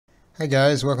Hi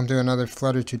guys, welcome to another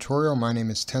Flutter tutorial. My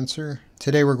name is Tensor.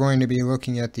 Today we're going to be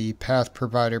looking at the Path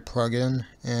Provider plugin,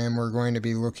 and we're going to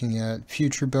be looking at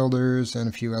future builders and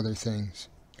a few other things.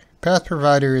 Path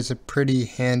Provider is a pretty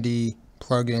handy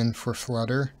plugin for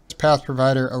Flutter. Path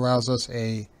Provider allows us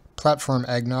a platform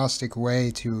agnostic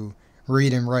way to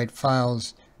read and write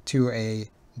files to a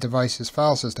device's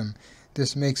file system.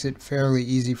 This makes it fairly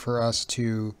easy for us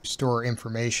to store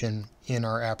information in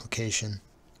our application.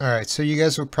 Alright, so you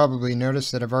guys will probably notice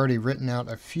that I've already written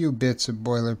out a few bits of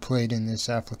boilerplate in this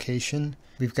application.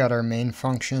 We've got our main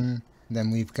function, then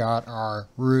we've got our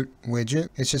root widget.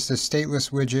 It's just a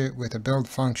stateless widget with a build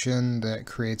function that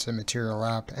creates a material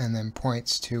app and then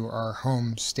points to our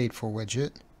home stateful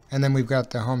widget. And then we've got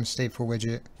the home stateful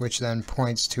widget, which then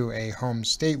points to a home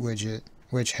state widget,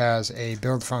 which has a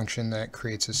build function that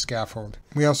creates a scaffold.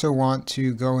 We also want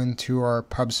to go into our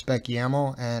pubspec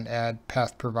YAML and add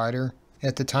path provider.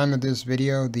 At the time of this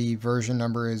video, the version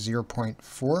number is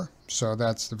 0.4, so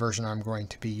that's the version I'm going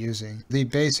to be using. The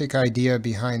basic idea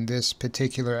behind this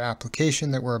particular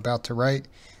application that we're about to write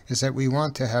is that we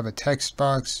want to have a text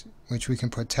box which we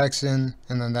can put text in,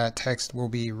 and then that text will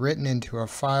be written into a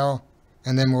file,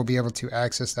 and then we'll be able to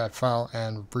access that file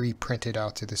and reprint it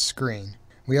out to the screen.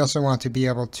 We also want to be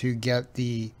able to get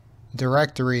the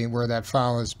directory where that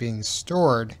file is being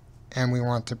stored, and we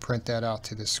want to print that out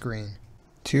to the screen.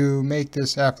 To make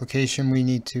this application, we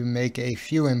need to make a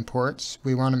few imports.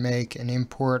 We want to make an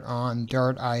import on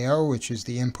Dart.io, which is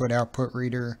the input-output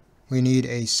reader. We need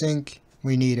a sync.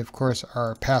 We need, of course,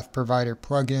 our Path Provider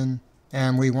plugin.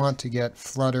 And we want to get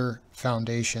Flutter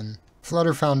Foundation.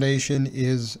 Flutter Foundation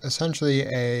is essentially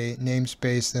a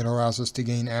namespace that allows us to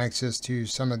gain access to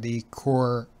some of the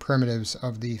core primitives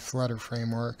of the Flutter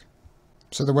framework.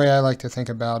 So the way I like to think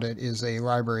about it is a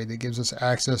library that gives us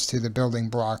access to the building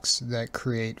blocks that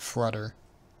create Flutter.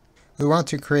 We want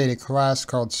to create a class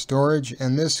called storage,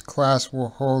 and this class will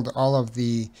hold all of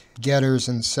the getters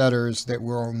and setters that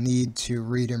we'll need to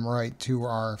read and write to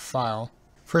our file.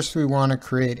 First, we want to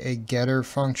create a getter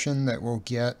function that will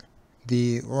get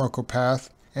the local path,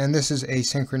 and this is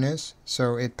asynchronous,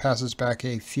 so it passes back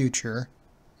a future.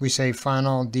 We say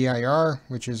final dir,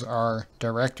 which is our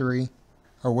directory,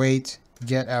 await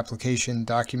get application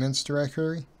documents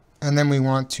directory, and then we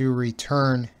want to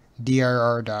return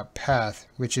dir.path,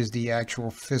 which is the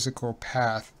actual physical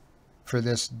path for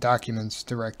this documents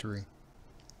directory.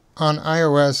 On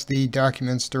iOS, the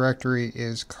documents directory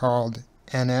is called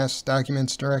ns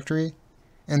documents directory,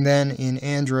 and then in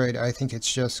Android, I think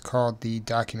it's just called the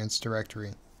documents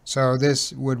directory. So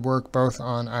this would work both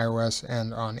on iOS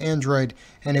and on Android,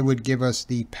 and it would give us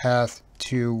the path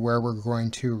to where we're going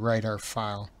to write our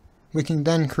file. We can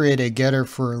then create a getter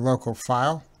for a local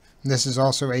file. This is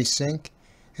also async,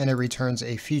 and it returns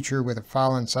a feature with a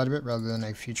file inside of it rather than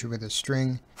a feature with a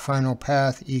string. Final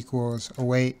path equals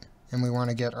await, and we want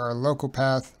to get our local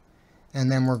path, and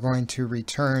then we're going to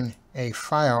return a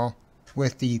file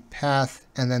with the path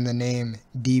and then the name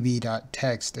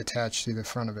db.text attached to the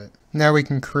front of it. Now we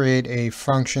can create a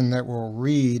function that will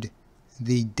read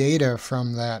the data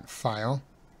from that file.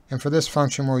 And for this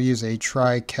function, we'll use a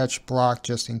try-catch block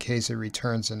just in case it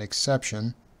returns an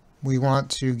exception. We want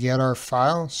to get our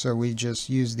file, so we just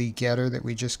use the getter that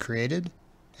we just created.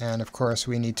 And of course,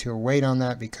 we need to await on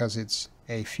that because it's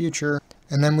a future.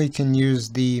 And then we can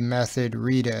use the method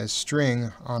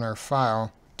readAsString on our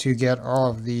file to get all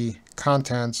of the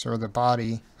contents or the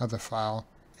body of the file,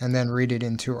 and then read it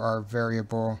into our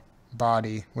variable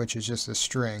body, which is just a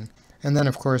string. And then,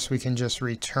 of course, we can just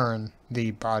return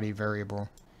the body variable.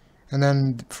 And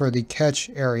then for the catch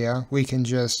area, we can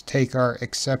just take our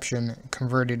exception,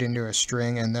 convert it into a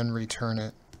string, and then return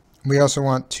it. We also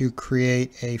want to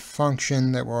create a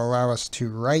function that will allow us to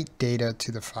write data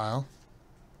to the file.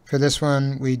 For this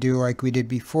one, we do like we did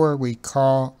before. We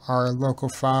call our local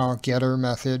file getter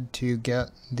method to get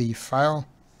the file.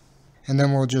 And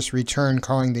then we'll just return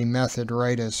calling the method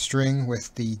writeAsString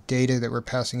with the data that we're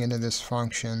passing into this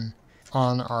function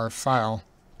on our file.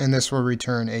 And this will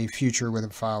return a future with a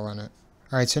file in it.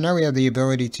 Alright, so now we have the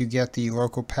ability to get the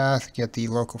local path, get the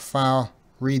local file,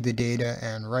 read the data,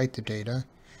 and write the data.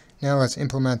 Now let's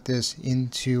implement this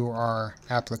into our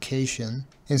application.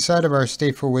 Inside of our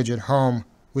stateful widget home,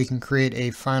 we can create a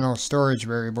final storage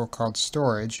variable called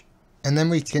storage. And then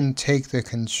we can take the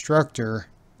constructor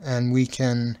and we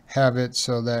can have it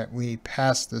so that we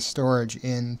pass the storage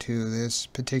into this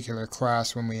particular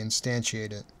class when we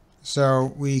instantiate it.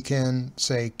 So we can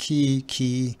say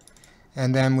key,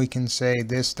 and then we can say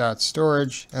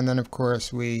this.storage, and then of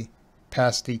course we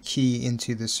pass the key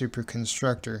into the super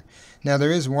constructor. Now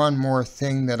there is one more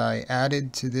thing that I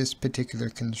added to this particular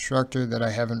constructor that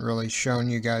I haven't really shown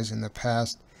you guys in the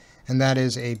past, and that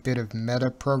is a bit of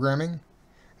meta programming.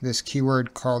 This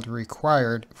keyword called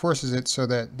required forces it so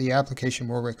that the application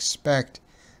will expect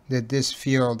that this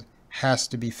field has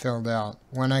to be filled out.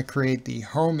 When I create the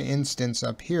home instance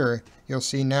up here, you'll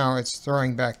see now it's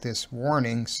throwing back this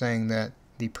warning saying that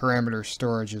the parameter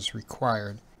storage is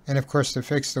required. And of course, to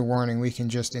fix the warning, we can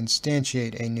just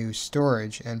instantiate a new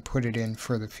storage and put it in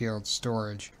for the field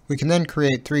storage. We can then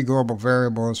create 3 global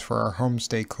variables for our home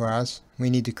state class. We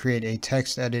need to create a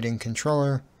text editing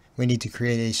controller, we need to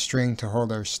create a string to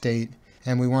hold our state,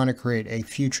 and we want to create a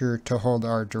future to hold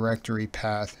our directory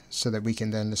path so that we can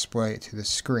then display it to the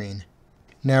screen.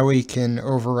 Now we can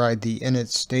override the init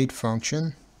state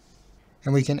function,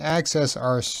 and we can access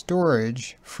our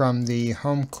storage from the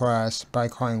home class by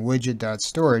calling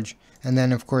widget.storage, and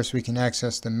then of course we can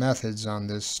access the methods on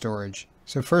this storage.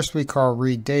 So first we call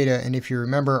readData, and if you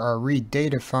remember, our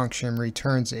readData function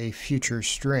returns a future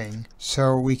string.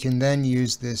 So we can then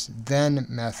use this then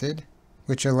method,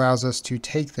 which allows us to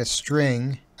take the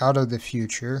string out of the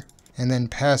future and then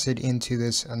pass it into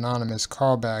this anonymous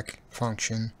callback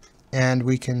function. And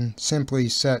we can simply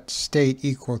set state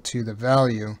equal to the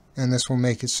value, and this will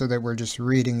make it so that we're just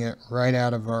reading it right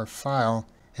out of our file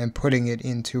and putting it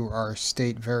into our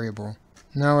state variable.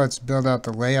 Now let's build out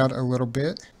the layout a little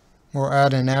bit. We'll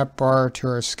add an app bar to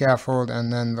our scaffold,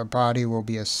 and then the body will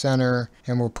be a center,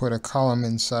 and we'll put a column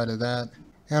inside of that.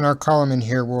 And our column in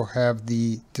here will have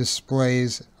the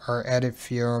displays, our edit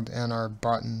field, and our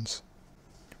buttons.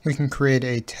 We can create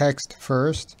a text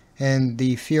first, and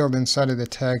the field inside of the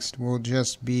text will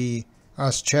just be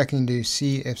us checking to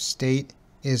see if state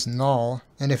is null,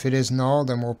 and if it is null,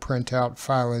 then we'll print out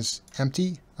file is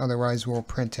empty, otherwise we'll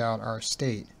print out our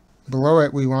state. Below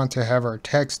it we want to have our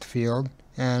text field,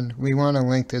 and we want to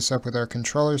link this up with our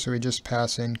controller, so we just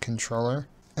pass in controller.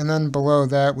 And then below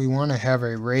that we want to have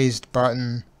a raised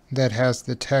button that has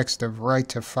the text of write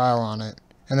to file on it.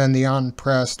 And then the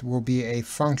onPressed will be a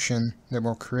function that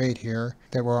we'll create here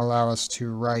that will allow us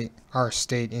to write our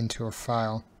state into a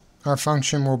file. Our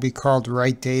function will be called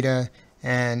writeData,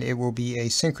 and it will be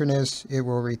asynchronous. It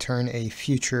will return a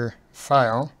future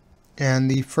file. And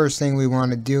the first thing we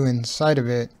want to do inside of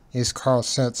it is call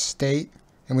setState,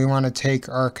 and we want to take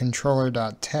our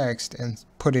controller.text and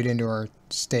put it into our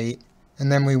state. And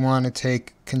then we want to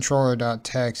take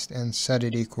controller.text and set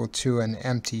it equal to an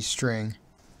empty string.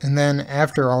 And then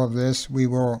after all of this, we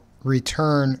will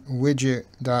return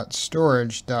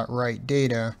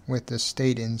widget.storage.writeData with the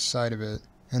state inside of it.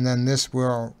 And then this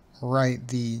will write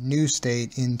the new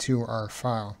state into our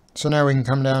file. So now we can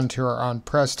come down to our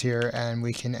onPressed here, and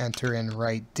we can enter in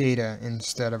writeData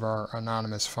instead of our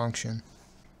anonymous function.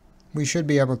 We should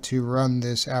be able to run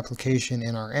this application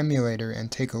in our emulator and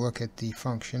take a look at the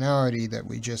functionality that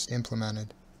we just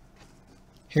implemented.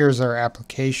 Here's our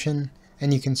application,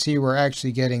 and you can see we're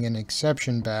actually getting an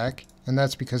exception back, and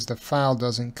that's because the file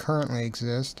doesn't currently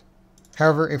exist.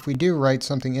 However, if we do write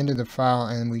something into the file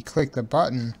and we click the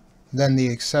button, then the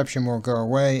exception will go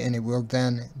away, and it will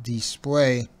then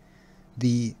display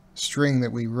the string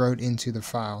that we wrote into the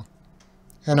file.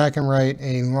 And I can write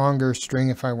a longer string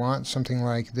if I want, something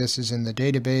like this is in the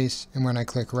database, and when I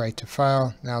click write to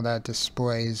file, now that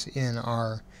displays in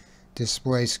our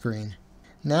display screen.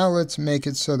 Now let's make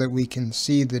it so that we can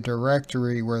see the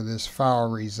directory where this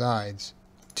file resides.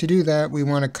 To do that, we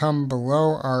want to come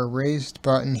below our raised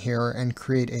button here and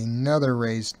create another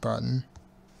raised button.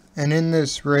 And in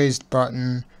this raised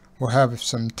button, we'll have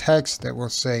some text that will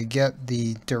say get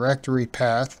the directory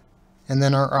path, and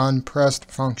then our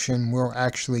onPressed function will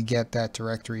actually get that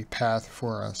directory path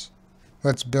for us.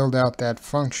 Let's build out that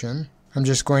function. I'm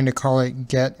just going to call it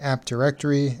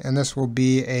getAppDirectory, and this will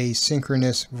be a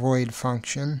synchronous void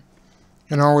function.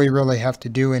 And all we really have to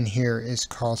do in here is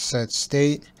call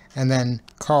setState, and then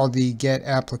call the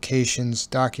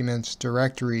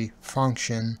getApplicationsDocumentsDirectory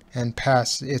function and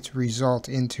pass its result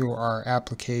into our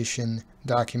application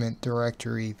document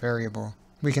directory variable.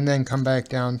 We can then come back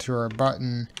down to our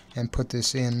button and put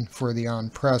this in for the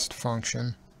onPressed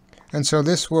function. And so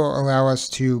this will allow us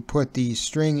to put the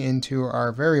string into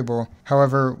our variable.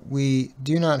 However, we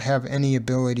do not have any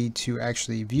ability to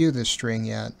actually view the string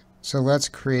yet. So let's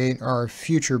create our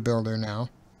future builder now.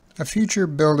 A future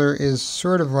builder is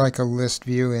sort of like a list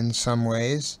view in some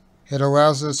ways. It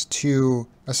allows us to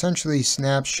essentially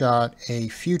snapshot a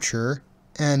future,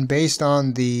 and based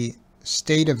on the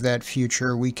state of that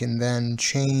future, we can then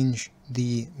change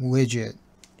the widget.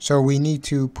 So we need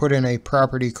to put in a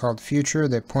property called future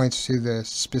that points to the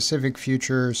specific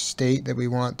future state that we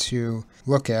want to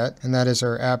look at, and that is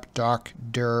our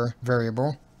app.dir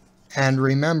variable. And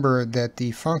remember that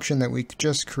the function that we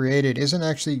just created isn't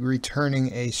actually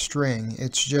returning a string,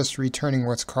 it's just returning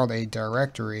what's called a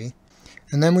directory.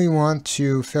 And then we want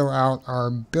to fill out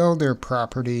our builder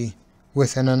property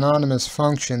with an anonymous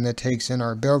function that takes in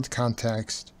our build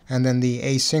context and then the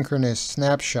asynchronous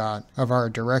snapshot of our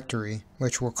directory,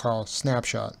 which we'll call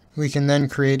snapshot. We can then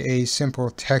create a simple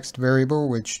text variable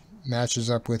which matches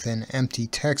up with an empty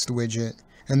text widget,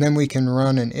 and then we can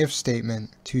run an if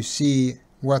statement to see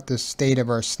what the state of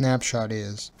our snapshot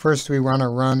is. First, we want to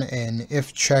run an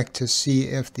if check to see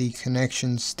if the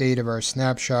connection state of our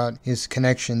snapshot is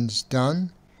connections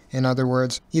done. In other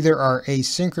words, either our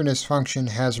asynchronous function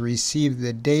has received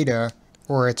the data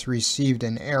or it's received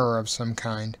an error of some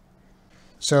kind.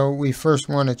 So we first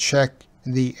want to check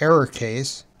the error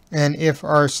case, and if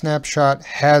our snapshot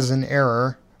has an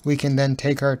error, we can then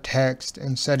take our text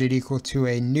and set it equal to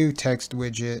a new text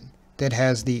widget that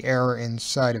has the error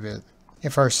inside of it.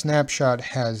 If our snapshot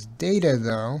has data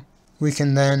though, we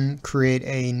can then create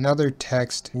another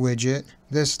text widget,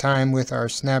 this time with our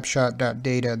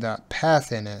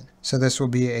snapshot.data.path in it. So this will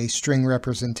be a string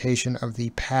representation of the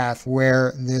path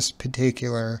where this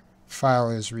particular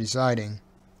file is residing.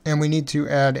 And we need to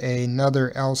add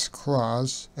another else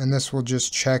clause, and this will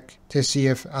just check to see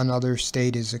if another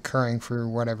state is occurring for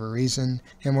whatever reason,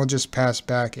 and we'll just pass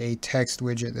back a text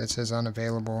widget that says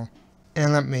unavailable.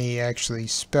 And let me actually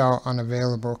spell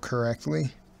unavailable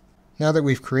correctly. Now that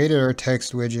we've created our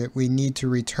text widget, we need to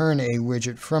return a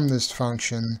widget from this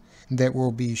function that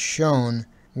will be shown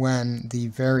when the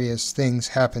various things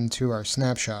happen to our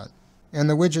snapshot. And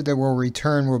the widget that we'll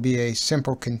return will be a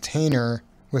simple container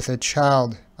with a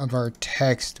child of our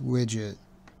text widget.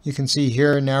 You can see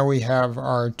here now we have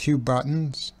our two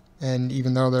buttons, and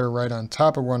even though they're right on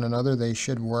top of one another, they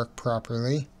should work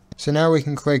properly. So now we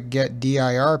can click get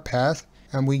dir path,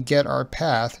 and we get our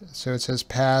path. So it says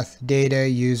path data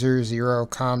user 0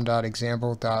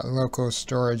 com.example.local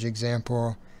storage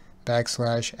example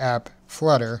 / app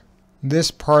flutter.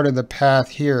 This part of the path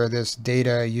here, this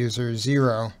data user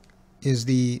 0, is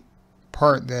the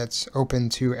part that's open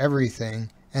to everything.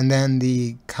 And then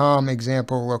the com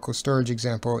example local storage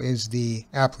example is the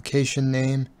application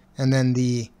name, and then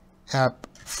the app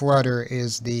flutter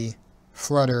is the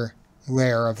Flutter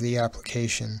layer of the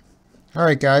application.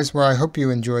 Alright guys, well I hope you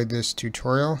enjoyed this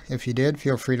tutorial. If you did,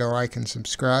 feel free to like and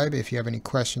subscribe. If you have any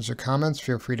questions or comments,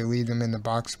 feel free to leave them in the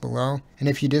box below. And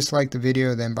if you disliked the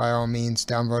video, then by all means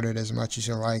downvote it as much as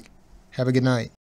you like. Have a good night.